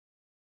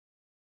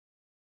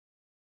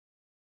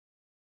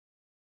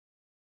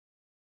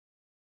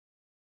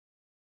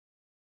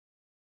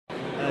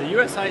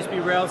U.S.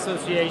 High-Speed Rail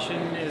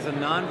Association is a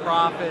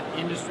nonprofit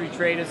industry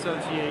trade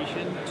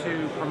association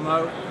to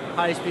promote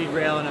high-speed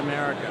rail in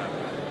America.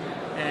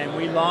 And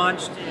we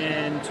launched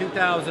in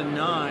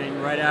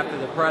 2009, right after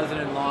the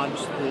President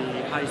launched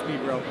the high-speed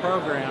rail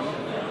program,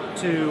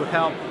 to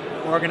help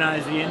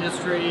organize the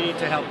industry,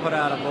 to help put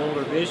out a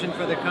bolder vision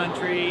for the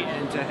country,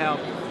 and to help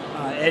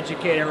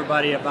educate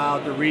everybody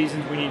about the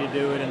reasons we need to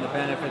do it and the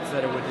benefits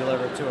that it would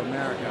deliver to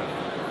America.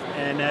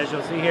 And as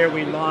you'll see here,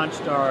 we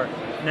launched our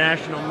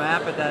national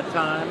map at that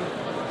time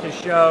to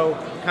show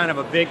kind of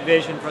a big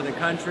vision for the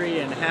country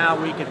and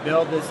how we could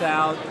build this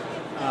out,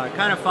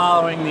 kind of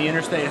following the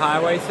interstate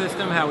highway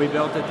system, how we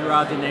built it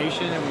throughout the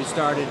nation, and we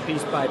started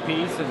piece by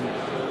piece and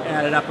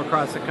added up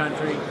across the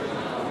country.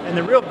 And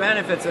the real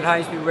benefits that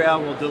high-speed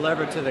rail will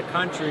deliver to the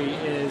country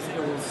is it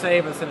will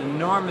save us an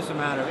enormous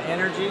amount of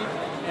energy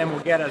and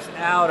will get us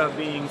out of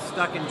being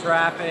stuck in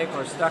traffic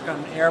or stuck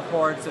on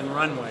airports and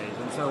runways.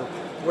 And so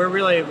we're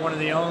really one of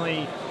the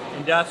only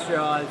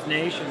industrialized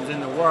nations in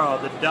the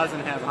world that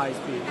doesn't have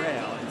high-speed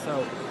rail. And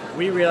so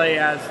we really,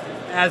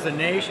 as a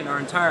nation, our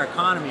entire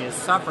economy is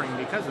suffering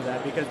because of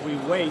that, because we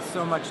waste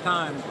so much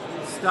time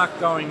stuck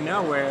going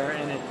nowhere,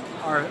 and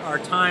our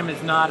time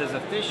is not as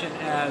efficient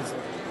as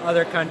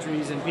other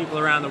countries and people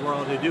around the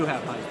world who do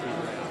have high-speed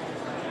rail.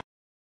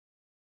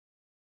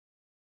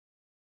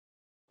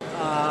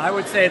 I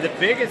would say the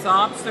biggest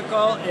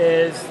obstacle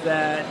is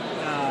that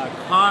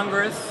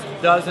Congress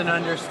doesn't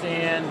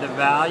understand the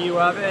value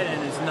of it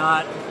and is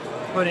not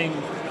putting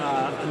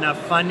enough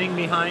funding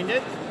behind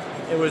it.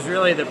 It was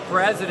really the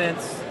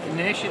President's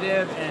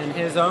initiative and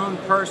his own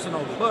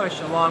personal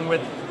push, along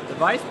with the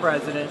Vice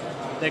President,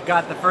 that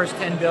got the first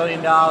 $10 billion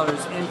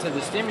into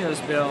the stimulus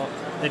bill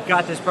that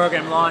got this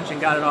program launched and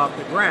got it off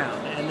the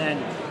ground. And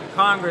then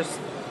Congress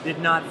did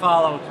not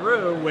follow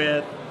through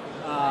with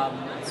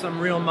some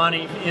real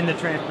money in the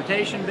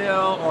transportation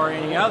bill or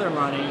any other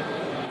money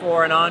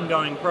for an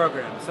ongoing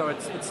program. So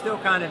it's still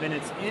kind of in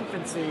its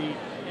infancy,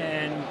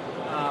 and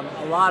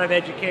a lot of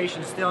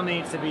education still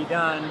needs to be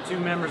done to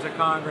members of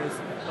Congress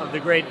of the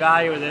great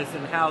value of this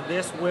and how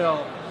this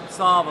will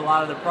solve a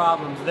lot of the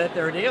problems that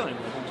they're dealing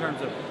with in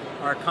terms of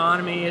our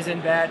economy is in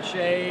bad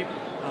shape,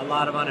 a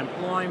lot of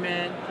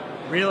unemployment,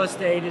 real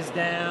estate is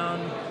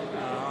down,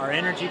 our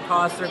energy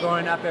costs are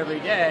going up every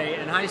day,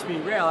 and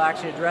high-speed rail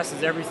actually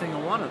addresses every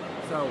single one of them.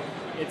 So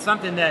it's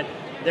something that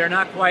they're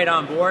not quite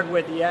on board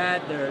with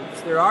yet.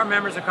 There are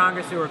members of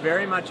Congress who are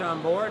very much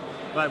on board,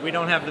 but we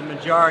don't have the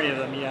majority of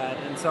them yet.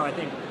 And so I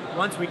think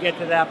once we get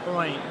to that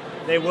point,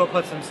 they will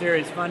put some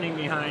serious funding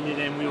behind it,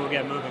 and we will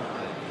get moving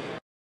on it.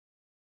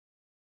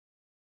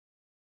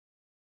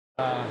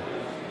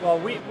 Well,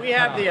 we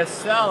have the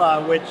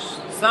Acela, which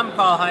some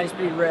call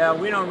high-speed rail.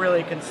 We don't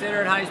really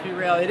consider it high-speed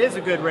rail. It is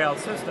a good rail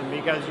system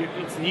because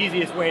it's the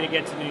easiest way to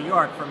get to New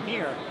York from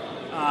here.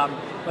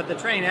 But the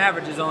train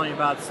average is only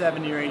about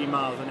 70 or 80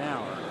 miles an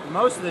hour.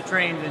 Most of the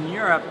trains in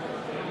Europe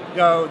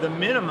the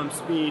minimum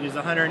speed is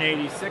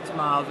 186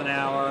 miles an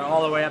hour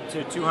all the way up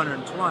to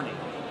 220.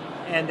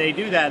 And they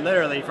do that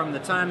literally from the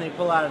time they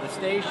pull out of the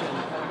station,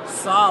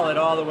 solid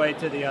all the way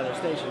to the other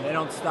station. They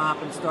don't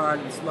stop and start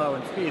and slow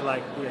and speed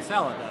like the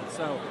Acela does.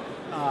 So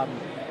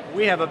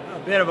we have a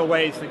bit of a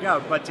ways to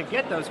go. But to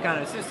get those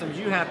kind of systems,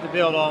 you have to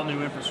build all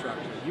new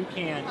infrastructure. You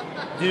can't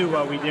do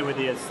what we did with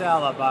the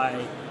Acela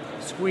by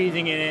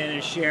squeezing it in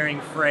and sharing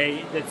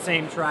freight, that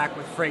same track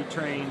with freight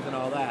trains and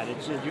all that.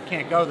 It's just, you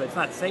can't go there. It's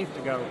not safe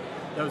to go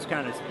those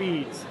kind of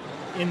speeds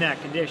in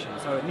that condition.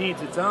 So it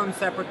needs its own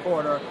separate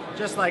corridor,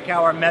 just like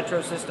how our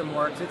metro system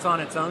works. It's on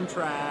its own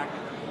track,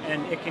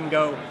 and it can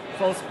go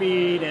full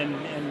speed, and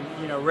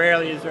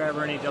rarely is there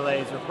ever any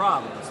delays or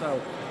problems.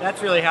 So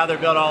that's really how they're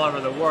built all over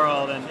the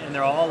world, and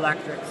they're all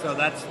electric. So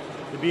that's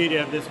the beauty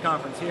of this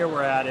conference here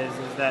we're at is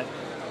that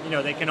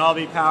they can all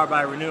be powered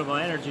by renewable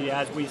energy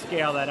as we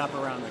scale that up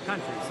around the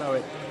country. So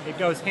it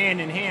goes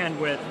hand in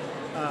hand with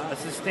a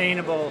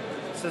sustainable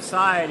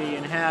society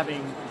and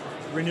having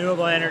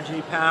renewable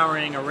energy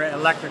powering an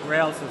electric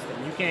rail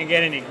system. You can't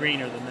get any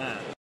greener than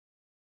that.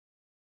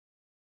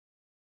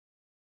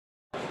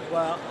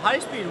 Well,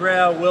 high-speed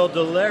rail will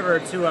deliver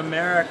to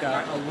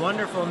America a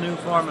wonderful new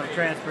form of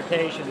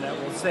transportation that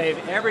will save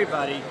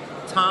everybody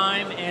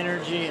time,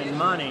 energy, and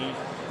money,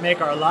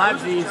 make our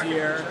lives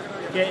easier,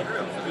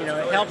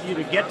 help you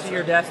to get to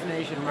your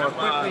destination more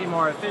quickly,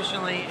 more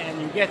efficiently,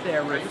 and you get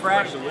there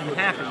refreshed and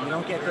happy. You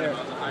don't get there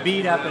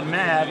beat up and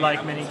mad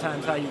like many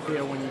times how you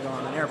feel when you go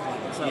on an airplane.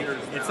 So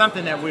it's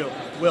something that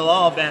we'll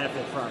all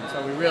benefit from.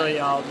 So we really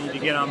all need to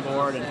get on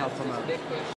board and help promote it.